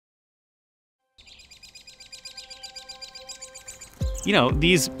You know,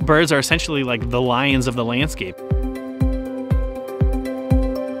 these birds are essentially like the lions of the landscape.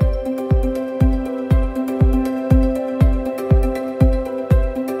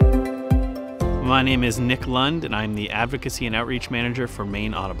 My name is Nick Lund, and I'm the Advocacy and Outreach Manager for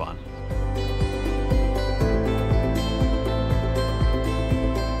Maine Audubon.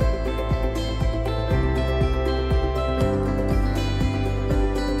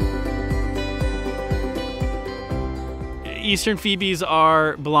 Eastern Phoebes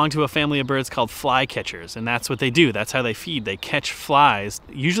belong to a family of birds called flycatchers, and that's what they do. That's how they feed. They catch flies,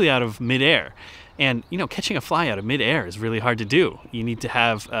 usually out of midair. And, you know, catching a fly out of midair is really hard to do. You need to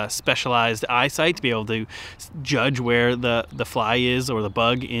have specialized eyesight to be able to judge where the fly is or the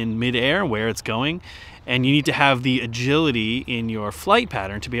bug in midair, where it's going. And you need to have the agility in your flight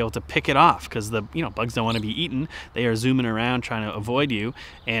pattern to be able to pick it off, because bugs don't want to be eaten. They are zooming around trying to avoid you,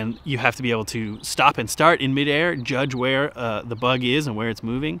 and you have to be able to stop and start in midair, judge where the bug is and where it's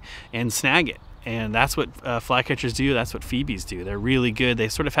moving, and snag it. And that's what flycatchers do. That's what Phoebes do. They're really good. They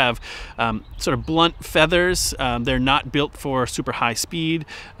sort of have sort of blunt feathers. They're not built for super high speed.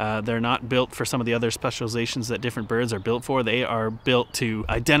 They're not built for some of the other specializations that different birds are built for. They are built to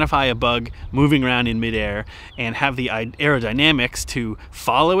identify a bug moving around in midair and have the aerodynamics to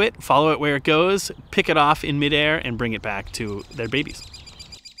follow it where it goes, pick it off in midair, and bring it back to their babies.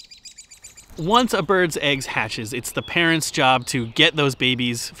 Once a bird's eggs hatches, it's the parent's job to get those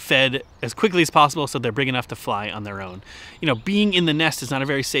babies fed as quickly as possible so they're big enough to fly on their own. You know, being in the nest is not a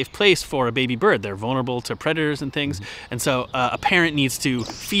very safe place for a baby bird. They're vulnerable to predators and things, and so a parent needs to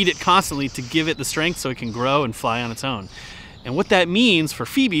feed it constantly to give it the strength so it can grow and fly on its own. And what that means for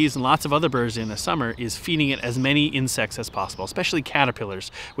Phoebes and lots of other birds in the summer is feeding it as many insects as possible, especially caterpillars,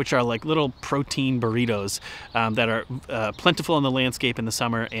 which are like little protein burritos that are plentiful in the landscape in the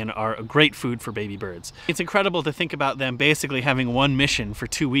summer and are a great food for baby birds. It's incredible to think about them basically having one mission for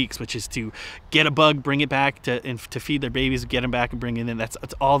 2 weeks, which is to get a bug, bring it back to feed their babies, get them back and bring it in. That's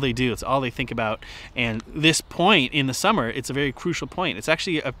all they do. It's all they think about. And this point in the summer, it's a very crucial point. It's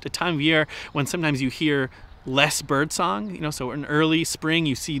actually a time of year when sometimes you hear less bird song, so in early spring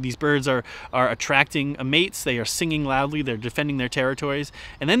you see these birds are attracting mates, they are singing loudly, they're defending their territories,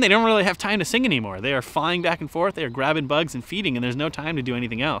 and then they don't really have time to sing anymore. They are flying back and forth, they are grabbing bugs and feeding, and there's no time to do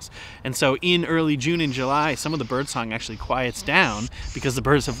anything else. And so in early June and July, some of the bird song actually quiets down because the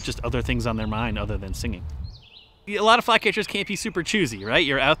birds have just other things on their mind other than singing. A lot of flycatchers can't be super choosy, right?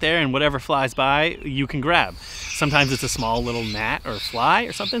 You're out there and whatever flies by, you can grab. Sometimes it's a small little gnat or fly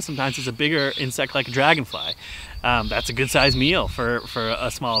or something. Sometimes it's a bigger insect like a dragonfly. That's a good sized meal for a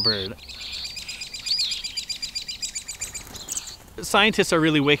small bird. Scientists are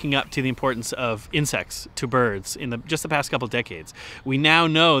really waking up to the importance of insects to birds in just the past couple of decades. We now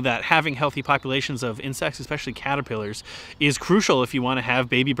know that having healthy populations of insects, especially caterpillars, is crucial if you want to have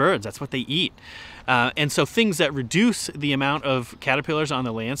baby birds. That's what they eat. And so things that reduce the amount of caterpillars on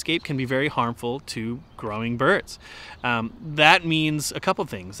the landscape can be very harmful to growing birds. That means a couple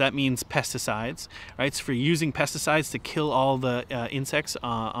things. That means pesticides, right? So for using pesticides to kill all the insects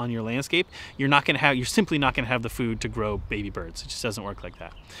on your landscape, you're simply not going to have the food to grow baby birds. It just doesn't work like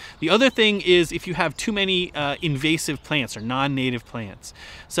that. The other thing is if you have too many invasive plants or non-native plants.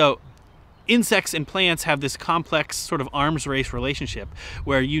 So insects and plants have this complex sort of arms race relationship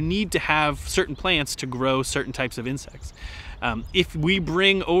where you need to have certain plants to grow certain types of insects. If we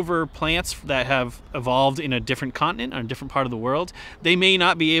bring over plants that have evolved in a different continent or a different part of the world, they may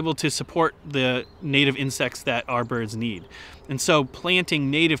not be able to support the native insects that our birds need. And so planting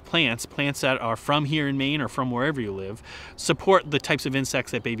native plants that are from here in Maine or from wherever you live, support the types of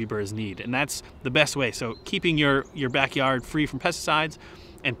insects that baby birds need. And that's the best way. So keeping your backyard free from pesticides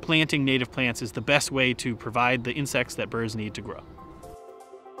and planting native plants is the best way to provide the insects that birds need to grow.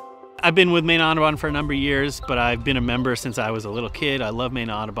 I've been with Maine Audubon for a number of years, but I've been a member since I was a little kid. I love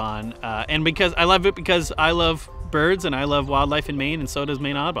Maine Audubon, and because I love it because I love birds and I love wildlife in Maine, and so does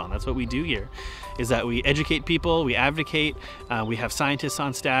Maine Audubon. That's what we do here, is that we educate people, we advocate, we have scientists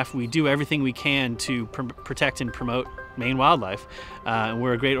on staff, we do everything we can to protect and promote Maine wildlife.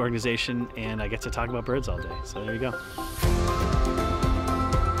 We're a great organization, and I get to talk about birds all day, so there you go.